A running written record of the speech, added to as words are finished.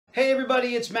Hey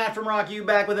everybody, it's Matt from Rock You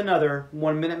back with another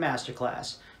 1 Minute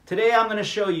Masterclass. Today I'm going to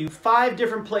show you 5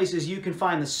 different places you can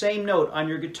find the same note on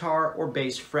your guitar or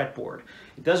bass fretboard.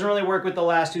 It doesn't really work with the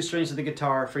last 2 strings of the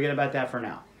guitar, forget about that for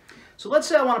now. So let's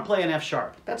say I want to play an F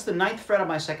sharp. That's the 9th fret of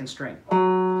my 2nd string. If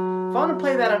I want to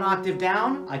play that an octave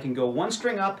down, I can go 1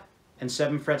 string up and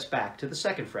 7 frets back to the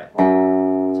 2nd fret.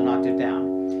 It's an octave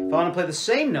down. If I want to play the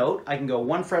same note, I can go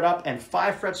 1 fret up and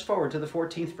 5 frets forward to the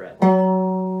 14th fret.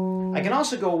 I can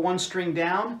also go 1 string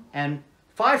down and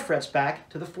 5 frets back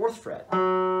to the 4th fret.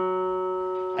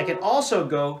 I can also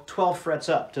go 12 frets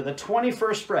up to the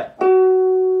 21st fret,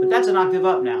 but that's an octave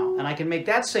up now, and I can make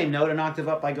that same note an octave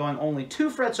up by going only 2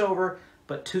 frets over,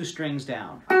 but 2 strings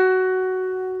down.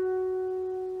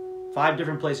 5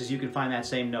 different places you can find that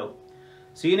same note.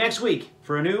 See you next week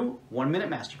for a new 1 Minute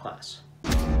Masterclass.